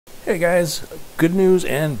Hey guys, good news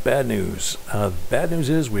and bad news. Bad news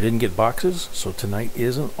is we didn't get boxes, so tonight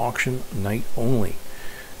is an auction night only.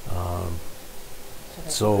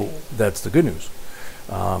 So that's the good news.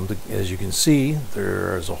 As you can see,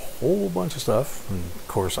 there's a whole bunch of stuff. And of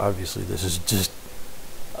course, obviously, this is just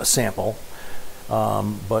a sample.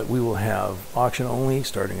 But we will have auction only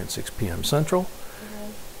starting at 6 p.m. Central.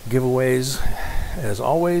 Giveaways, as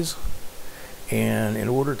always. And in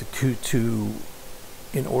order to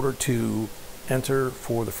enter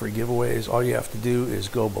for the free giveaways, all you have to do is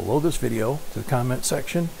go below this video to the comment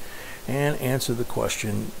section and answer the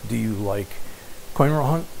question, do you like coin roll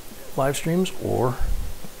hunt live streams or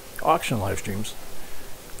auction live streams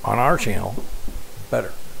on our channel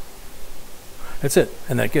better? That's it,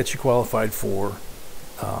 and that gets you qualified for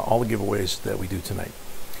all the giveaways that we do tonight.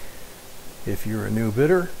 If you're a new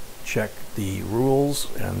bidder, check the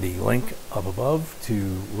rules and the link up above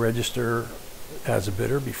to register as a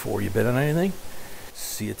bidder before you bid on anything.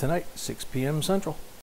 See you tonight, 6 p.m. Central.